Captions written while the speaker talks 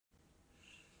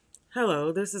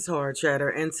Hello, this is Hard Chatter,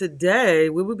 and today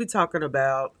we will be talking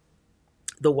about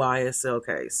the YSL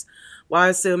case.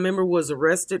 YSL member was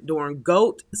arrested during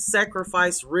goat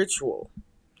sacrifice ritual.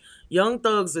 Young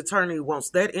Thug's attorney wants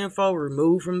that info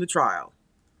removed from the trial.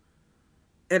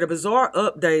 At a bizarre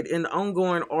update in the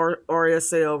ongoing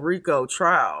RSL Rico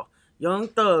trial, Young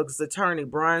Thug's attorney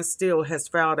Brian Steele has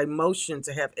filed a motion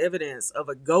to have evidence of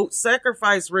a goat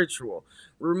sacrifice ritual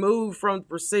removed from the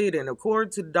proceeding.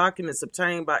 According to the documents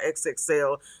obtained by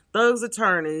XXL, Thug's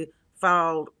attorney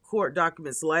filed court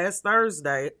documents last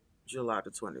Thursday, July the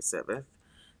 27th,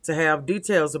 to have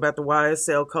details about the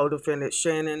YSL co-defendant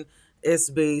Shannon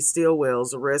S.B.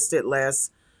 Stillwell's arrested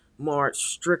last March,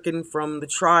 stricken from the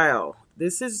trial.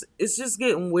 It's just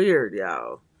getting weird,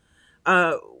 y'all.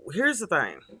 Uh, Here's the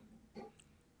thing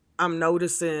I'm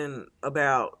noticing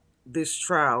about this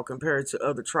trial compared to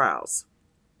other trials.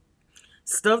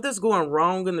 Stuff that's going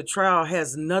wrong in the trial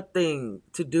has nothing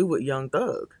to do with Young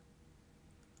Thug.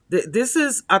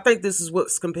 I think this is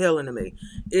what's compelling to me,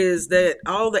 is that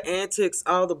all the antics,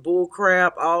 all the bull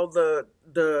crap, all the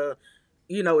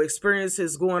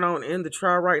experiences going on in the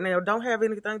trial right now don't have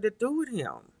anything to do with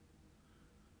him.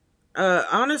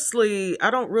 Honestly,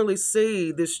 I don't really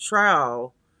see this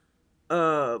trial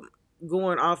uh,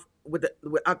 going off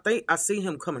I think I see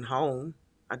him coming home.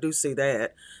 I do see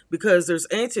that because there's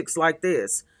antics like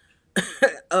this.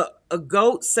 A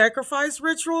goat sacrifice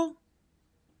ritual.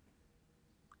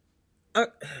 Uh,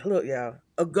 Look, y'all,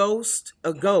 a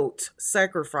goat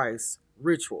sacrifice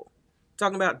ritual.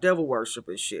 Talking about devil worship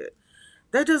and shit.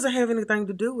 That doesn't have anything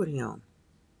to do with him.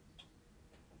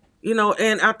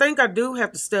 And I think I do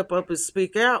have to step up and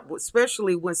speak out,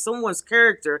 especially when someone's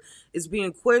character is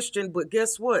being questioned. But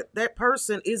guess what? That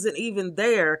person isn't even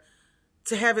there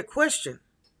to have it questioned.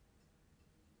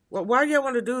 Well, why do y'all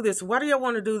want to do this? Why do y'all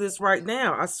want to do this right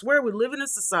now? I swear we live in a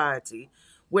society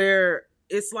where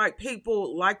it's like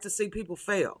people like to see people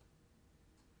fail.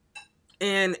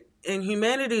 And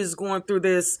humanity is going through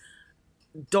this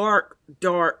dark,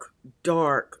 dark,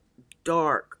 dark,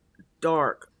 dark,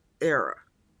 dark era.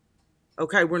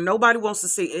 Okay, where nobody wants to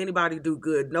see anybody do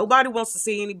good. Nobody wants to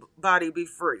see anybody be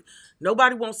free.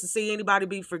 Nobody wants to see anybody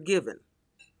be forgiven.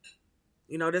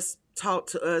 That's taught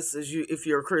to us if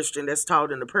you're a Christian, that's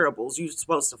taught in the parables. You're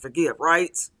supposed to forgive,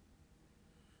 right?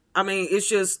 I mean, it's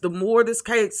just the more this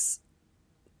case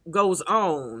goes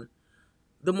on,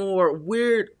 the more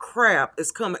weird crap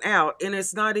is coming out, and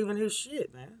it's not even his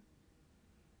shit, man.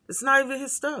 It's not even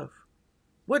his stuff.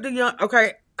 What do y'all?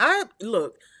 Okay, I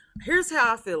look. Here's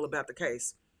how I feel about the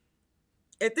case.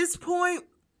 At this point,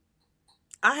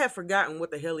 I have forgotten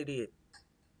what the hell he did.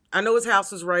 I know his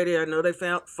house was raided. I know they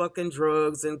found fucking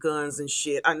drugs and guns and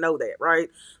shit. I know that, right?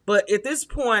 But at this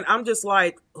point, I'm just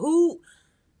like,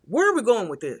 where are we going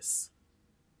with this?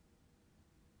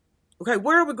 Okay,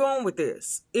 where are we going with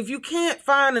this? If you can't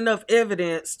find enough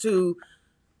evidence to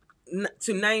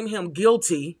name him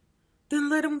guilty, then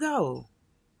let him go.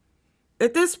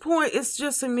 At this point, it's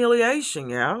just humiliation,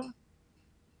 y'all.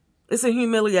 It's a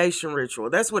humiliation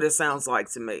ritual. That's what it sounds like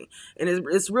to me. And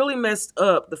it's really messed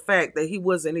up the fact that he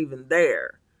wasn't even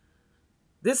there.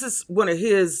 This is one of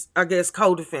his, I guess,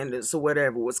 co-defendants or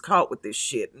whatever was caught with this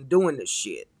shit and doing this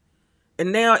shit.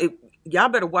 And now y'all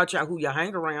better watch out who y'all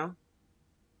hang around.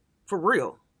 For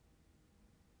real.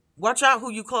 Watch out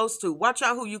who you close to. Watch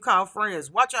out who you call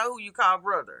friends. Watch out who you call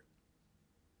brother.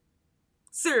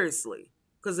 Seriously.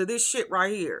 Because of this shit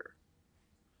right here.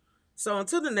 So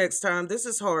until the next time, this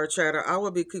is Hard Chatter. I will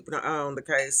be keeping an eye on the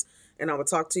case, and I will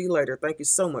talk to you later. Thank you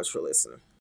so much for listening.